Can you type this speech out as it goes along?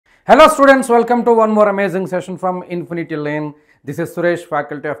Hello students, welcome to one more amazing session from Infinity Lane. This is Suresh,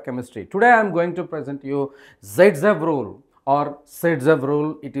 Faculty of Chemistry. Today I am going to present you Zaitsev Rule or Saytzeff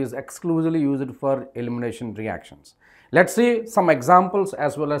Rule. It is exclusively used for elimination reactions. Let's see some examples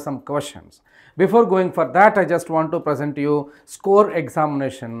as well as some questions. Before going for that, I just want to present you score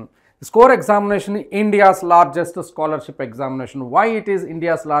examination. Score examination, India's largest scholarship examination. Why it is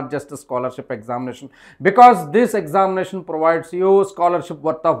India's largest scholarship examination? Because this examination provides you scholarship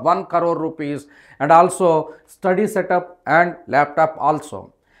worth of 1 crore rupees and also study setup and laptop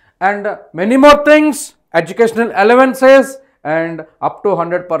also. And many more things, educational allowances and up to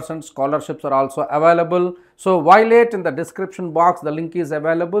 100% scholarships are also available. So violate in the description box, the link is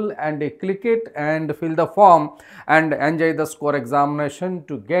available and click it and fill the form and enjoy the score examination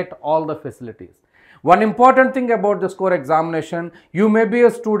to get all the facilities. One important thing about the score examination, you may be a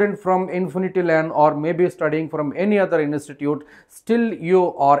student from Infinity Lane or maybe studying from any other institute, still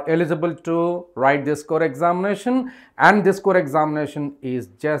you are eligible to write this score examination, and this score examination is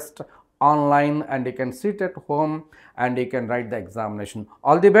just online and you can sit at home and you can write the examination.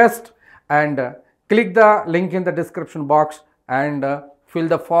 All the best, and click the link in the description box and fill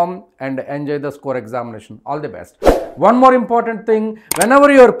the form and enjoy the score examination. All the best. One more important thing,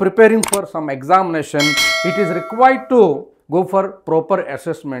 whenever you are preparing for some examination, it is required to go for proper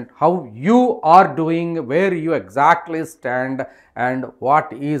assessment, how you are doing, where you exactly stand and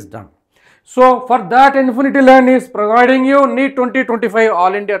what is done. So for that, Infinity Lane is providing you NEET 2025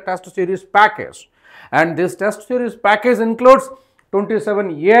 All India Test Series package, and this test series package includes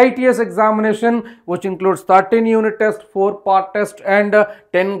 27 AITS examination, which includes 13 unit test, 4 part test and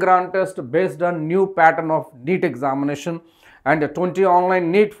 10 grand test based on new pattern of NEET examination, and 20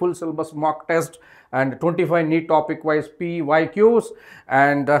 online NEET full syllabus mock test and 25 NEET topic wise FAQs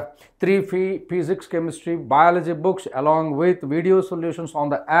and 3 physics, chemistry, biology books along with video solutions on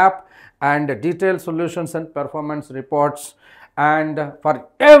the app and detailed solutions and performance reports. And for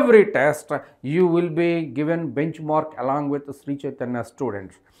every test you will be given benchmark along with the Sri Chaitanya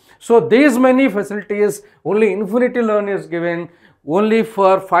students. So these many facilities only Infinity Learn is given only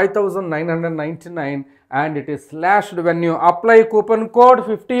for 5,999, and it is slashed when you apply coupon code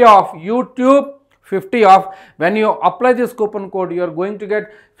 50 off YouTube 50 off. When you apply this coupon code, you are going to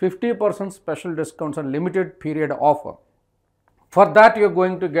get 50% special discounts and limited period offer. For that you are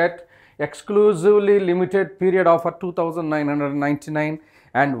going to get exclusively limited period offer 2,999,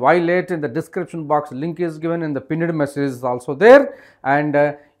 and violate in the description box, link is given in the pinned message is also there,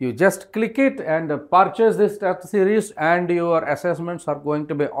 and you just click it and purchase this test series, and your assessments are going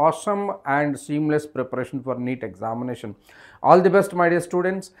to be awesome and seamless preparation for NEET examination. All the best, my dear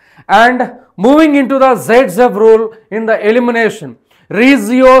students. And moving into the Zaitsev rule in the elimination,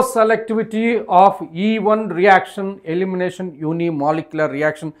 ratio selectivity of E1 reaction, elimination unimolecular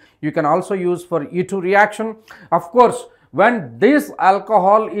reaction, you can also use for E2 reaction. Of course, when this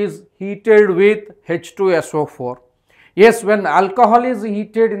alcohol is heated with H2SO4, yes, when alcohol is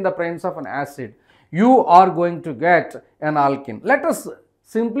heated in the presence of an acid, you are going to get an alkene. Let us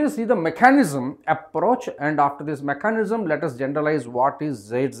simply see the mechanism approach, and after this mechanism, let us generalize what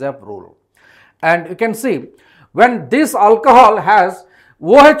is Zaitsev rule. And you can see, when this alcohol has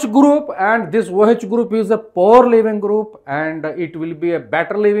OH group, and this OH group is a poor leaving group and it will be a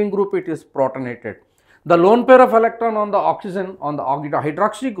better leaving group, it is protonated. The lone pair of electron on the oxygen on the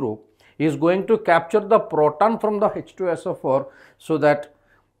hydroxy group is going to capture the proton from the H2SO4, so that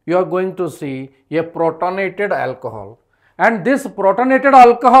you are going to see a protonated alcohol. And this protonated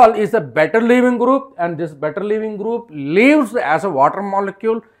alcohol is a better leaving group, and this better leaving group leaves as a water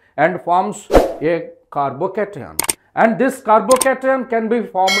molecule and forms a carbocation. And this carbocation can be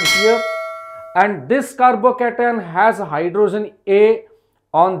formed here, and this carbocation has hydrogen A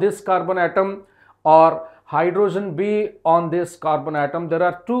on this carbon atom or hydrogen B on this carbon atom. There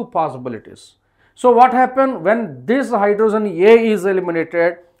are two possibilities. So what happens when this hydrogen A is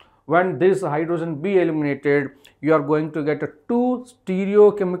eliminated, when this hydrogen B eliminated, you are going to get two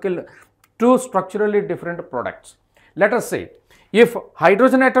structurally different products. Let us say, if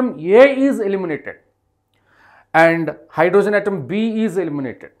hydrogen atom A is eliminated and hydrogen atom B is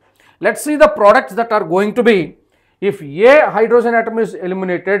eliminated, let's see the products that are going to be. If A hydrogen atom is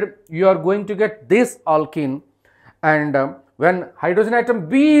eliminated, you are going to get this alkene, and when hydrogen atom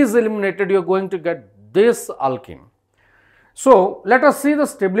B is eliminated, you are going to get this alkene. So let us see the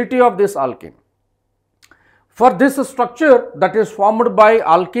stability of this alkene. For this structure that is formed by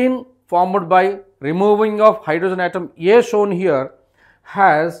alkene, formed by removing of hydrogen atom A shown here,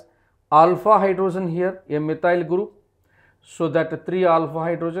 has alpha hydrogen here, a methyl group, so that 3 alpha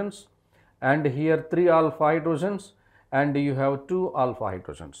hydrogens, and here 3 alpha hydrogens, and you have 2 alpha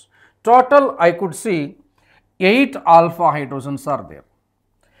hydrogens. Total I could see 8 alpha hydrogens are there.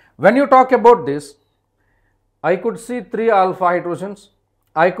 When you talk about this, I could see 3 alpha hydrogens,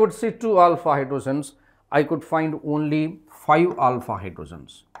 I could see 2 alpha hydrogens, I could find only 5 alpha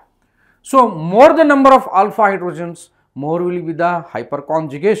hydrogens. So, more the number of alpha hydrogens, more will be the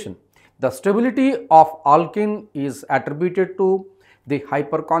hyperconjugation. The stability of alkene is attributed to the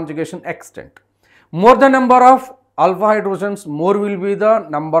hyperconjugation extent. More the number of alpha hydrogens, more will be the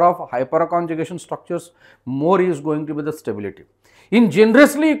number of hyperconjugation structures, more is going to be the stability. In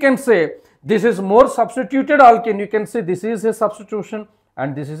generously you can say this is more substituted alkene, you can say this is a substitution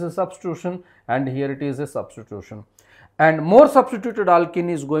and this is a substitution and here it is a substitution. And more substituted alkene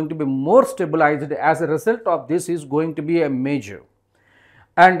is going to be more stabilized, as a result of this is going to be a major.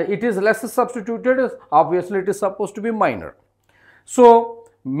 And it is less substituted, obviously it is supposed to be minor. So,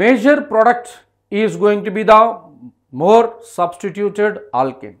 major product is going to be the more substituted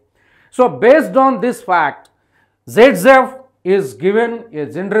alkene. So, based on this fact, Zaitsev is given a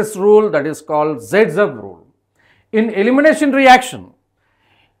generous rule that is called Zaitsev rule. In elimination reaction,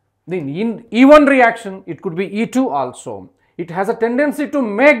 in E1 reaction, it could be E2 also. It has a tendency to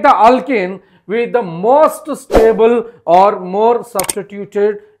make the alkene with the most stable or more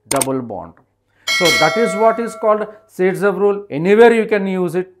substituted double bond. So, that is what is called Zaitsev rule. Anywhere you can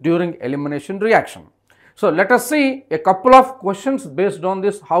use it during elimination reaction. So, let us see a couple of questions based on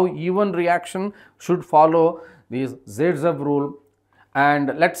this, how E1 reaction should follow this Zaitsev rule.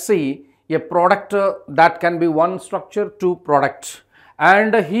 And let us see a product that can be one structure, two product.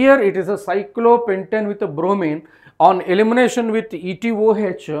 And here it is a cyclopentane with a bromine. On elimination with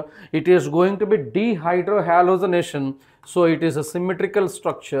ETOH, it is going to be dehydrohalogenation. So, it is a symmetrical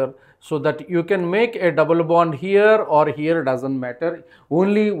structure, so that you can make a double bond here or here, does not matter,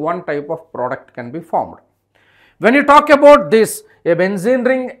 only one type of product can be formed. When you talk about this, a benzene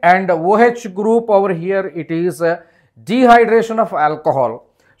ring and OH group over here, it is a dehydration of alcohol.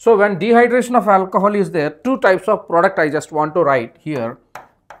 So, when dehydration of alcohol is there, two types of product I just want to write here.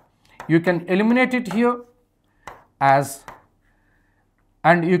 You can eliminate it here as,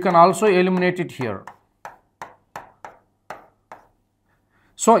 and you can also eliminate it here.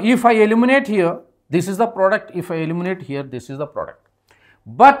 So, if I eliminate here, this is the product, if I eliminate here, this is the product.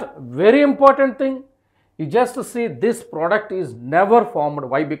 But very important thing, you just see this product is never formed.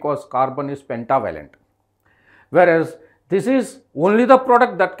 Why? Because carbon is pentavalent. Whereas, this is only the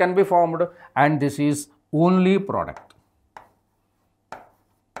product that can be formed and this is only product.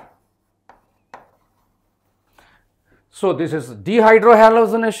 So, this is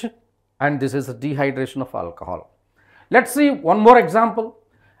dehydrohalogenation and this is dehydration of alcohol. Let us see one more example,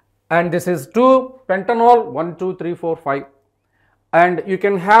 and this is 2-pentanol, 1, 2, 3, 4, 5, and you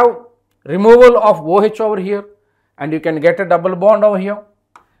can have removal of OH over here and you can get a double bond over here.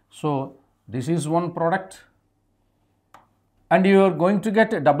 So, this is one product and you are going to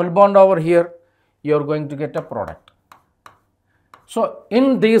get a double bond over here, you are going to get a product. So,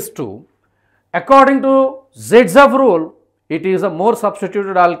 in these two, according to Zaitsev rule, it is a more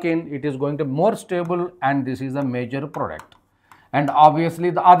substituted alkene, it is going to be more stable and this is a major product. And obviously,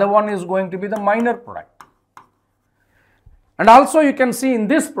 the other one is going to be the minor product. And also you can see in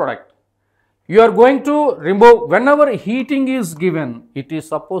this product, you are going to remove, whenever heating is given, it is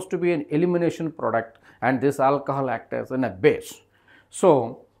supposed to be an elimination product and this alcohol acts as a base.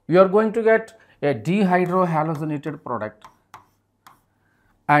 So, you are going to get a dehydrohalogenated product.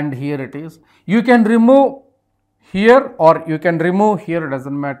 And here it is. You can remove here or you can remove here, does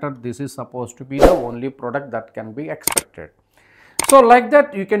not matter. This is supposed to be the only product that can be expected. So, like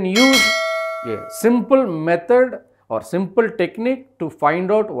that you can use a simple method or simple technique to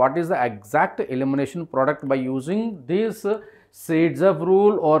find out what is the exact elimination product by using this Saytzeff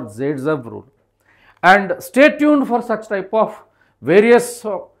rule or Zaitsev rule. And stay tuned for such type of various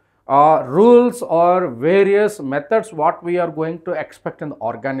rules or various methods what we are going to expect in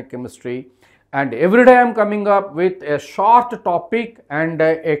organic chemistry. And every day I am coming up with a short topic and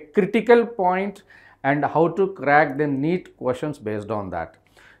a critical point and how to crack the NEET questions based on that.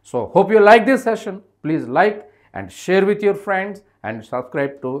 So, hope you like this session. Please like and share with your friends and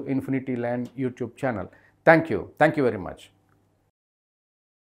subscribe to Infinity Land YouTube channel. Thank you. Thank you very much.